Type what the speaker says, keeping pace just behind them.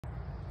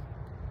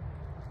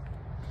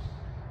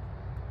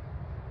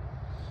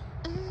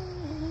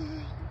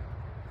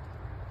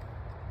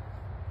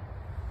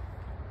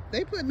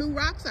They put new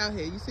rocks out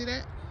here. You see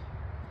that?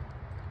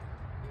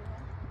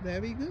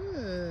 Very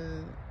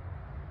good.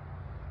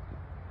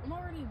 I'm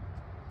already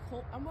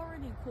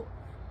cool.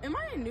 Am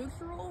I a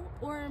neutral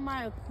or am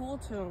I a cool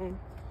tone?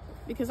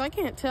 Because I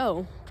can't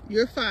tell.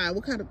 You're fine.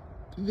 What kind of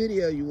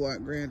video you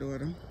want,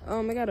 granddaughter?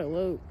 I gotta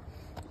load.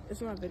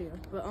 It's my video,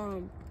 but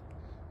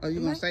Oh,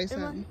 you gonna say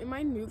something? Am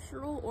I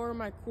neutral or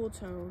am I cool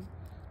tone?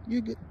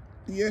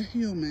 You're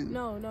human.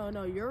 No.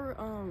 You're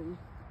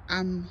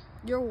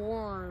You're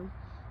warm,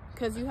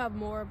 cause you have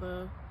more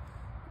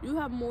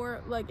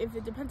like, if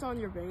it depends on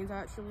your veins,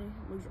 actually,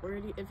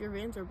 majority. If your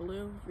veins are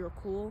blue, you're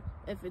cool.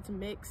 If it's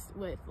mixed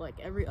with like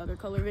every other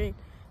color vein,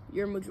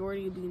 your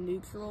majority would be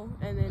neutral.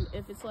 And then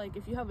if it's like,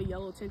 if you have a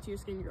yellow tint to your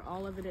skin, you're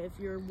all of it. If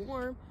you're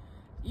warm,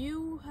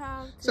 you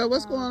have to. So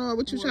what's going on?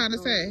 What you trying to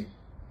say?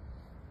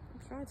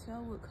 I'm trying to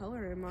tell what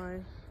color am I.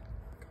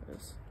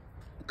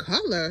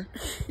 Color?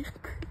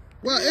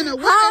 Well, in the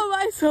winter. How am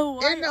I so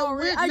white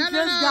already? I just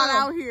got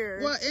out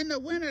here. Well, in the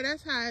winter,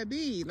 that's how it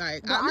be.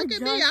 Like, look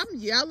at me, I'm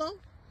yellow.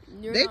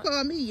 They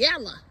call me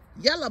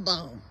yellow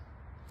bone.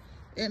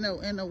 In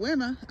the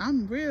winter,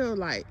 I'm real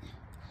like.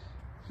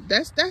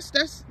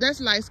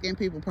 That's light skinned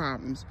people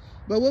problems.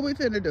 But what we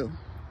finna do?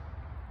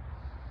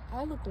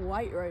 I look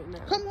white right now.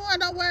 Come on,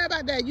 don't worry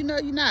about that. You know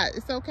you're not.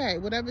 It's okay.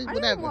 Whatever. I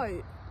am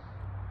white.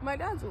 My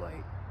dad's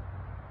white.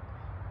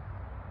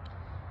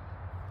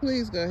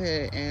 Please go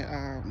ahead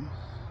and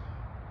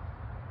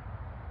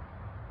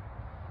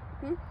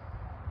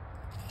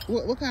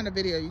What kind of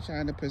video are you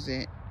trying to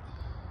present?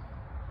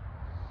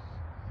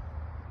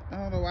 I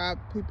don't know why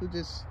people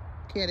just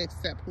can't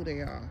accept who they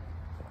are.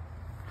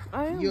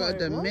 You're a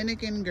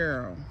Dominican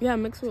girl. Yeah,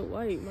 mixed with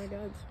white. My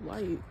dad's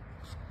white.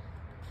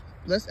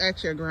 Let's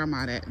ask your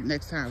grandma that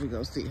next time we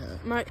go see her.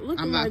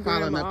 I'm not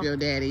following up your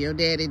daddy. Your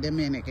daddy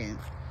Dominican.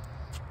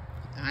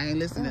 I ain't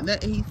listening to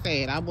nothing he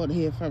said. I want to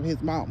hear from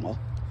his mama.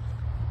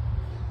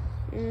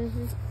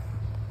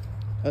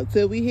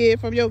 Until we hear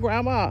from your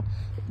grandma,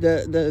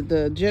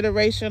 the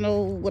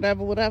generational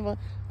whatever,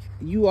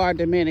 you are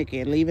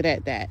Dominican. Leave it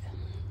at that.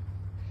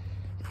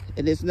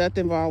 And there's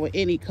nothing wrong with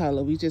any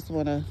color. We just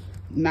want to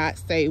not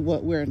say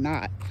what we're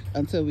not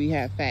until we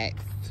have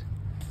facts.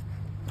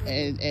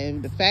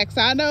 And the facts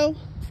I know,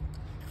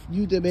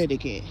 you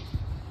Dominican.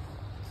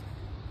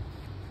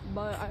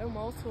 But I'm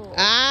also.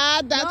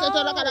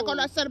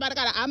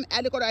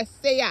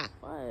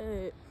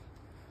 What?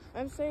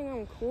 I'm saying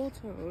I'm cool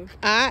tone.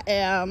 I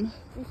am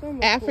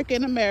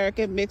African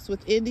American mixed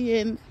with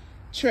Indian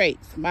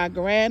traits. My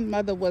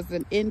grandmother was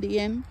an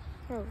Indian.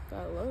 Oh,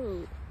 that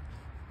load.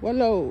 What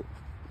load?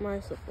 My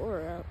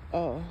Sephora app.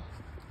 Oh.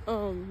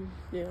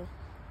 Yeah.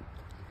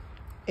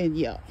 And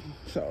yeah,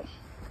 so.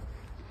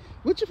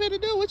 What you finna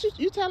do? What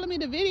you telling me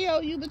the video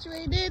you, but you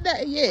ain't did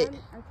that yet.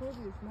 I told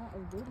you it's not a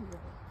video.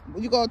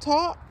 You gonna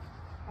talk?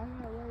 I'm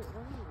gonna let it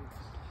run.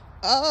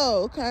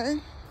 Oh, okay.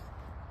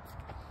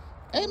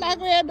 Ain't my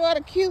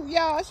granddaughter cute,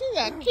 y'all? She's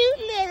a cute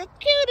little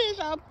cutie,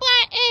 so button.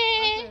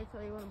 I'm gonna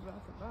tell you what I'm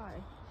about to buy.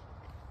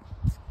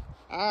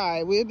 All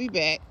right, we'll be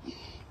back.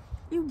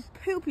 You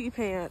poopy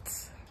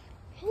pants.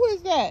 Who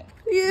is that?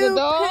 You the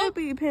dog?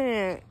 poopy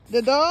pants.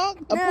 The dog?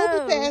 No. A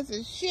poopy pants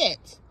is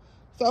shit.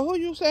 So who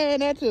you saying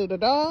that to? The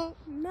dog?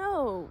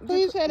 No. Who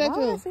you saying that to?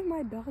 Why would I say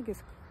my dog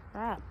is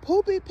crap?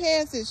 Poopy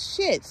pants is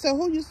shit. So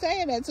who you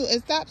saying that to?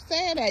 And stop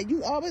saying that.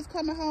 You always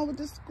coming home with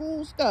the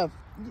school stuff.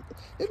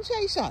 Let me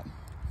tell you something.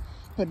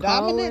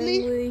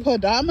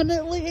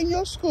 Predominantly in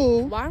your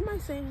school. Why am I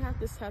saying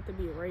this have to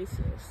be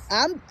racist?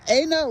 I'm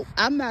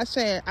not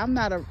saying,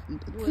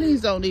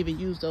 please don't even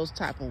use those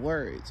type of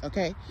words,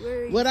 okay?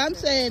 What I'm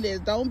saying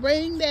is don't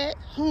bring that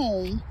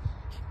home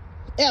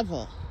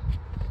ever.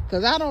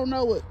 Because I don't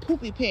know what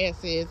poopy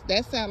pants is.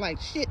 That sound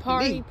like shit to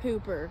me. Party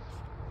pooper.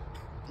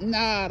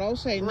 Nah, don't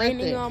say nothing.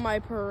 Raining on my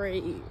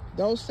parade.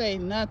 Don't say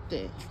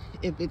nothing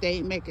if it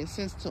ain't making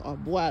sense to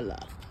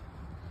abuela.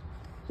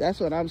 That's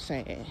what I'm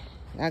saying.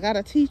 I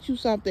gotta teach you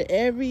something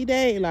every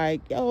day.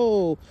 Like,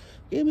 yo,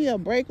 give me a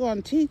break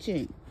on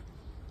teaching.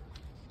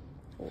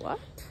 What?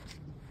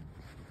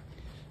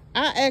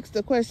 I asked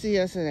the question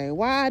yesterday.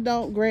 Why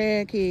don't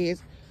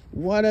grandkids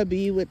want to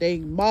be with their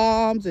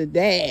moms and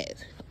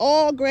dads?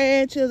 All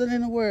grandchildren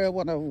in the world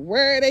want to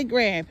wear their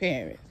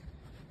grandparents.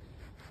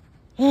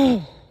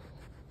 Can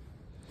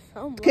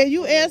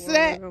you answer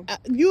that?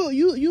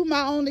 You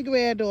my only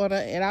granddaughter,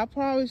 and I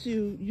promise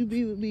you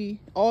be with me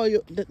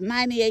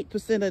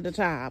 98% of the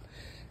time.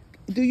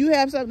 Do you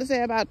have something to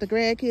say about the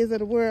grandkids of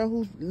the world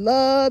who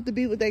love to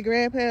be with their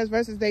grandparents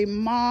versus their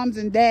moms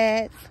and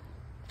dads?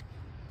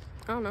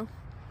 I don't know.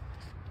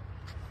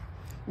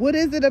 What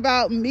is it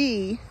about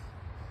me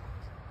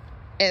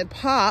and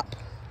Pop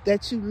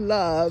that you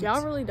love?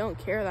 Y'all really don't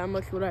care that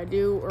much what I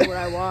do or what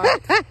I watch.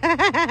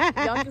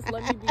 Y'all just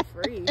let me be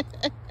free.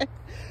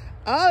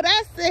 Oh,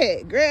 that's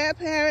it.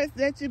 Grandparents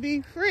let you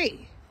be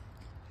free.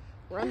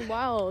 Run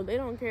wild. They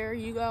don't care.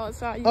 You go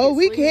outside. You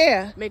we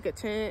care. Make a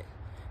tent.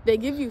 They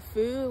give you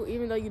food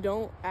even though you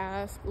don't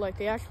ask. Like,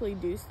 they actually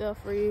do stuff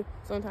for you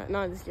sometimes. No,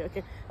 I'm just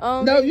joking.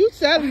 No, you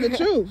telling the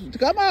truth.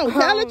 Come on,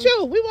 tell the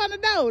truth. We want to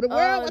know the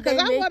world, because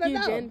I want to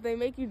know. They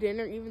make you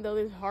dinner even though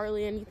there's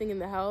hardly anything in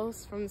the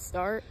house from the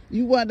start.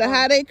 You wonder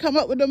how they come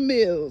up with the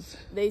meals.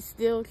 They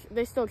still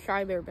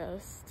try their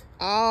best.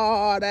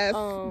 Oh, that's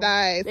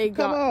nice.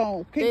 Come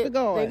on, keep it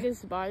going. They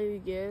just buy you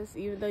gifts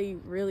even though you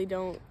really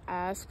don't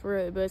ask for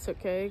it, but it's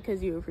okay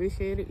because you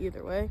appreciate it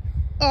either way.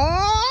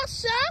 Oh,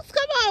 shucks.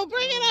 Come on,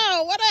 bring it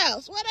on. What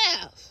else? What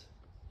else?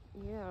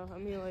 Yeah, I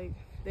mean, like,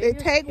 they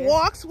take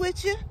walks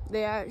with you?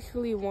 They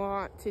actually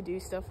want to do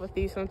stuff with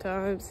you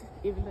sometimes,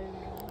 even though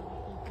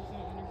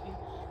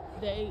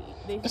they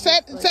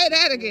say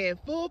that again.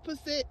 Full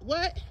percent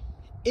what?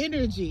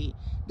 Energy.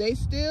 They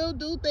still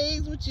do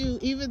things with you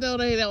even though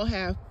they don't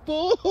have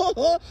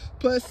full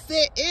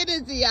percent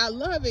energy. I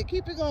love it.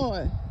 Keep it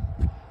going.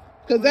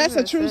 Because that's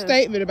a true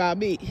statement about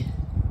me.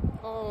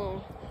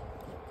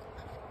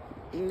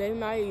 They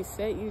might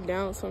set you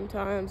down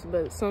sometimes,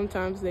 but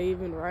sometimes they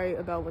even write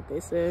about what they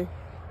say.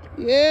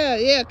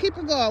 Yeah, keep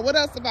it going. What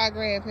else about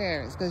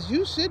grandparents? Because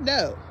you should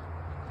know.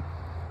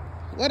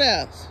 What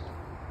else?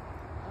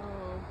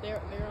 They're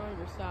on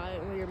your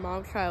side when your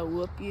mom try to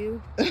whoop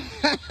you.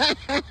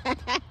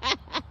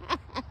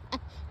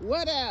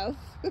 What else?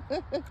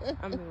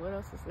 I mean, what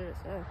else is there to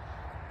say?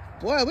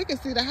 Boy, we can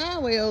see the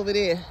highway over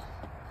there.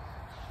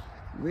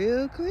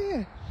 Real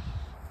clear.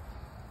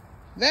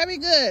 Very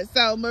good.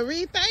 So,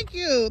 Marie, thank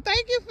you.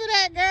 Thank you for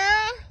that,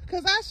 girl.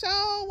 Because I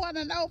sure want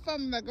to know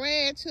from the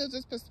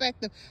grandchildren's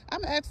perspective.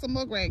 I'm going to ask some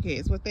more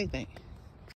grandkids what they think.